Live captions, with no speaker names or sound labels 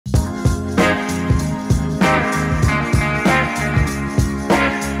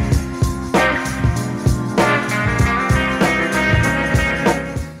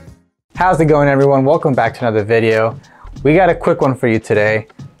How's it going, everyone? Welcome back to another video. We got a quick one for you today.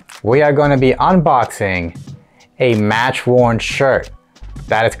 We are going to be unboxing a match-worn shirt.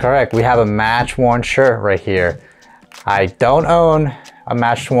 That is correct. We have a match-worn shirt right here. I don't own a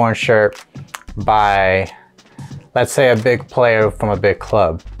match-worn shirt by, let's say, a big player from a big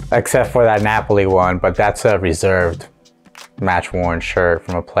club, except for that Napoli one, but that's a reserved match-worn shirt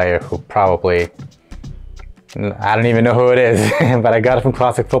from a player who probably, I don't even know who it is, but I got it from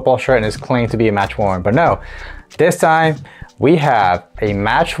Classic Football Shirt and it's claimed to be a match-worn. But no, this time we have a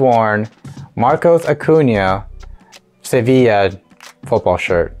match-worn Marcos Acuna Sevilla football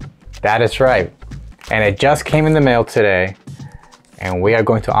shirt. That is right. And it just came in the mail today and we are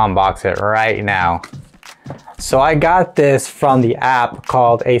going to unbox it right now. So I got this from the app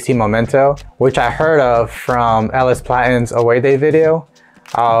called AC Momento, which I heard of from Ellis Platten's AwayDays video.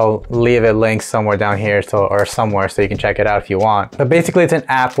 I'll leave a link somewhere down here or somewhere so you can check it out if you want. But basically it's an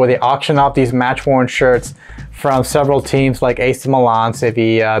app where they auction off these match-worn shirts from several teams like AC Milan,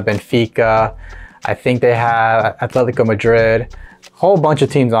 Sevilla, Benfica. I think they have Atletico Madrid, a whole bunch of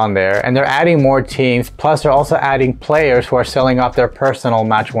teams on there, and they're adding more teams. Plus they're also adding players who are selling off their personal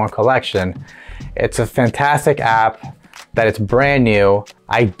match-worn collection. It's a fantastic app that it's brand new.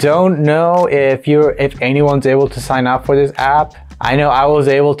 I don't know if anyone's able to sign up for this app. I know I was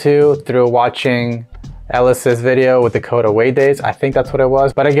able to through watching Ellis's video with the code AwayDays. I think that's what it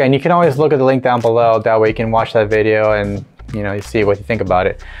was. But again, you can always look at the link down below. That way you can watch that video and you see what you think about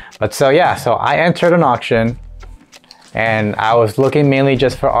it. But so yeah, so I entered an auction and I was looking mainly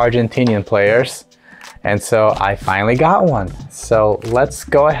just for Argentinian players. And so I finally got one. So let's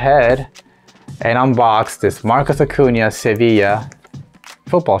go ahead and unbox this Marcos Acuna Sevilla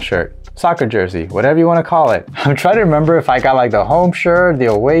football shirt. Soccer jersey, whatever you want to call it. I'm trying to remember if I got like the home shirt, the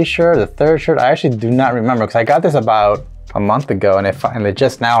away shirt, the third shirt. I actually do not remember because I got this about a month ago and it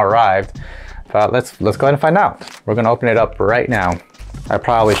just now arrived. But let's go ahead and find out. We're gonna open it up right now. I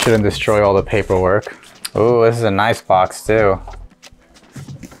probably shouldn't destroy all the paperwork. Ooh, this is a nice box too.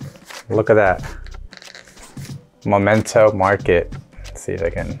 Look at that. Memento Market. Let's see if I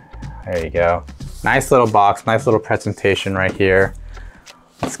can, there you go. Nice little box, nice little presentation right here.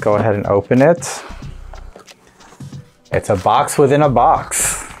 Let's go ahead and open it. It's a box within a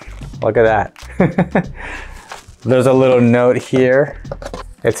box. Look at that. There's a little note here.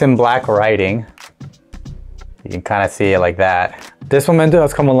 It's in black writing. You can kind of see it like that. This memento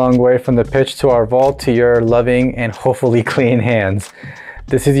has come a long way from the pitch to our vault to your loving and hopefully clean hands.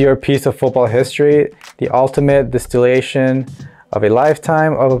 This is your piece of football history, the ultimate distillation of a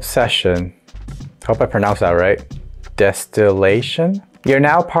lifetime of obsession. Hope I pronounced that right. Distillation? You're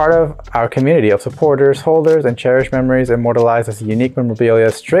now part of our community of supporters, holders, and cherished memories immortalized as unique memorabilia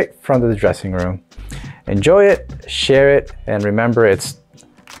straight from the dressing room. Enjoy it, share it, and remember its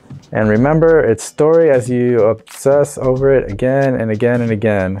story as you obsess over it again and again and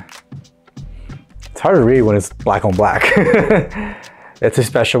again. It's hard to read when it's black on black. It's a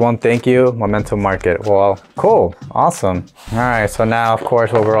special one. Thank you, Memento Market. Well, cool, awesome. All right, so now, of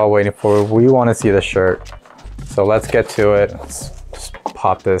course, what we're all waiting for, we want to see the shirt. So let's get to it. Let's just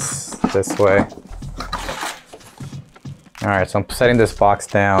pop this way. All right, so I'm setting this box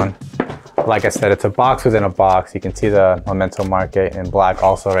down. Like I said, it's a box within a box. You can see the Memento Market in black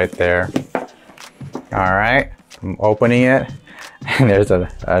also right there. All right, I'm opening it. And there's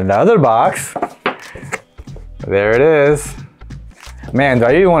another box. There it is. Man, do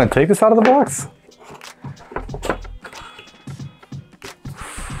I even want to take this out of the box?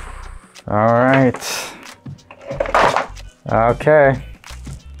 All right. Okay.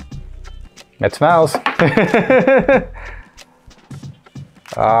 It smells.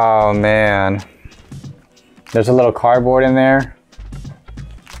 Oh man. There's a little cardboard in there.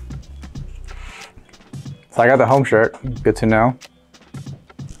 So I got the home shirt. Good to know.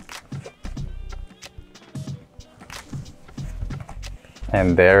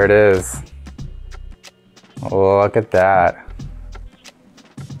 And there it is. Look at that.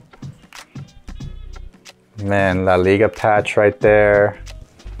 Man, La Liga patch right there.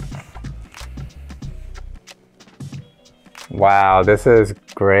 Wow, this is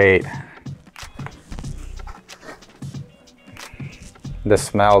great. The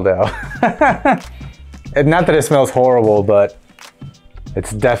smell though. Not that it smells horrible, but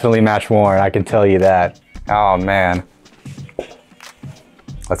it's definitely match worn, I can tell you that. Oh man.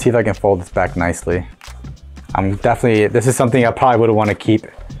 Let's see if I can fold this back nicely. This is something I probably would want to keep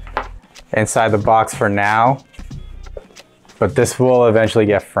inside the box for now, but this will eventually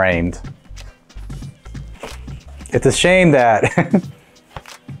get framed. It's a shame that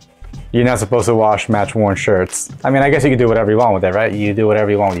you're not supposed to wash match-worn shirts. I mean, I guess you can do whatever you want with it, right? You do whatever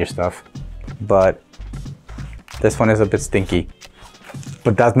you want with your stuff. but this one is a bit stinky.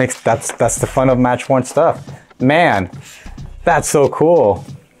 But that's the fun of match worn stuff. Man, that's so cool.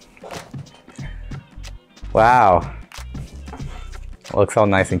 Wow. It looks all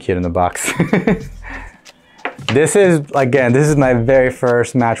nice and cute in the box. This is my very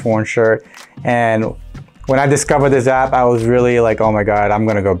first match worn shirt, and when I discovered this app, I was really like, oh my God, I'm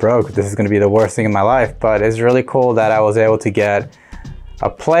gonna go broke. This is gonna be the worst thing in my life. But it's really cool that I was able to get a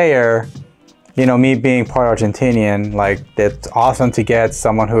player, you know, me being part Argentinian, like it's awesome to get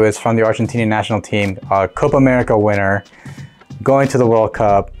someone who is from the Argentinian national team, a Copa America winner, going to the World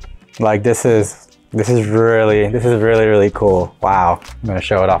Cup. Like this is really, really cool. Wow. I'm gonna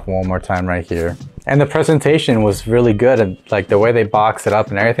show it off one more time right here. And the presentation was really good, and like the way they box it up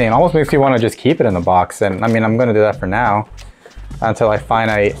and everything, it almost makes me want to just keep it in the box. And I mean, I'm gonna do that for now until I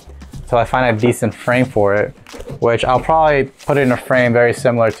find a decent frame for it, which I'll probably put it in a frame very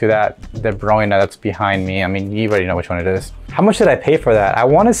similar to the Bruyne that's behind me. I mean, you already know which one it is. How much did I pay for that? I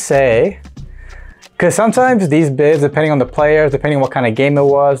want to say, because sometimes these bids, depending on the players, depending on what kind of game it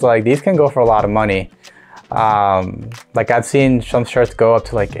was, like these can go for a lot of money. Like I've seen some shirts go up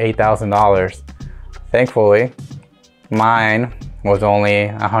to like $8,000. Thankfully, mine was only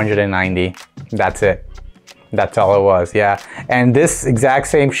 190. That's it. That's all it was, yeah. And this exact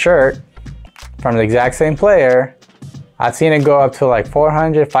same shirt from the exact same player, I've seen it go up to like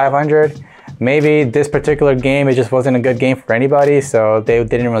 400, 500. Maybe this particular game, it just wasn't a good game for anybody, so they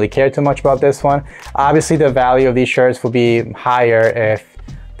didn't really care too much about this one. Obviously, the value of these shirts will be higher if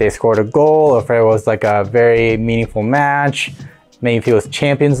they scored a goal, or if it was like a very meaningful match. Maybe if it was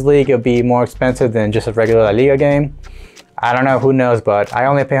Champions League, it'd be more expensive than just a regular La Liga game. I don't know, who knows, but I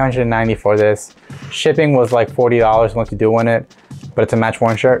only pay 190 for this. Shipping was like $40 once you do win it, but it's a match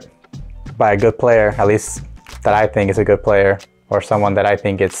worn shirt by a good player, at least that I think is a good player, or someone that I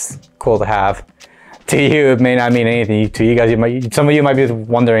think it's cool to have. To you, it may not mean anything. To you guys, some of you might be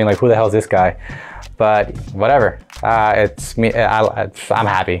wondering like, who the hell is this guy? But whatever, it's me. I'm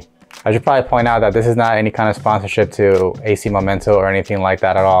happy. I should probably point out that this is not any kind of sponsorship to AC Momento or anything like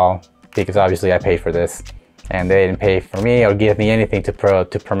that at all, because obviously I paid for this and they didn't pay for me or give me anything to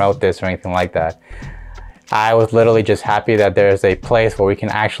promote this or anything like that. I was literally just happy that there's a place where we can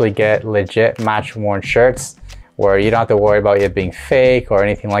actually get legit match worn shirts where you don't have to worry about it being fake or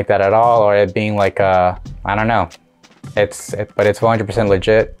anything like that at all, or it being like I don't know. But it's 100%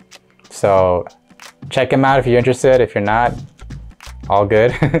 legit. So check them out if you're interested. If you're not, all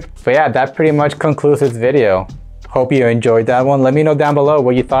good. But yeah, that pretty much concludes this video. Hope you enjoyed that one. Let me know down below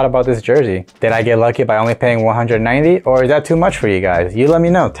what you thought about this jersey. Did I get lucky by only paying 190, or is that too much for you guys? You let me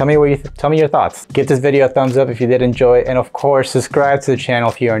know. Tell me your thoughts. Give this video a thumbs up if you did enjoy it, and of course subscribe to the channel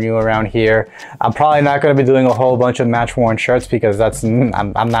if you are new around here. I'm probably not going to be doing a whole bunch of match worn shirts because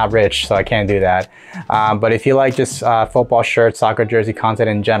I'm not rich, so I can't do that. But if you like just football shirts, soccer jersey content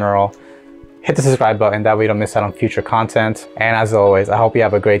in general, hit the subscribe button, that way you don't miss out on future content. And as always, I hope you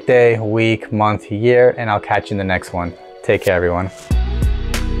have a great day, week, month, year, and I'll catch you in the next one. Take care, everyone.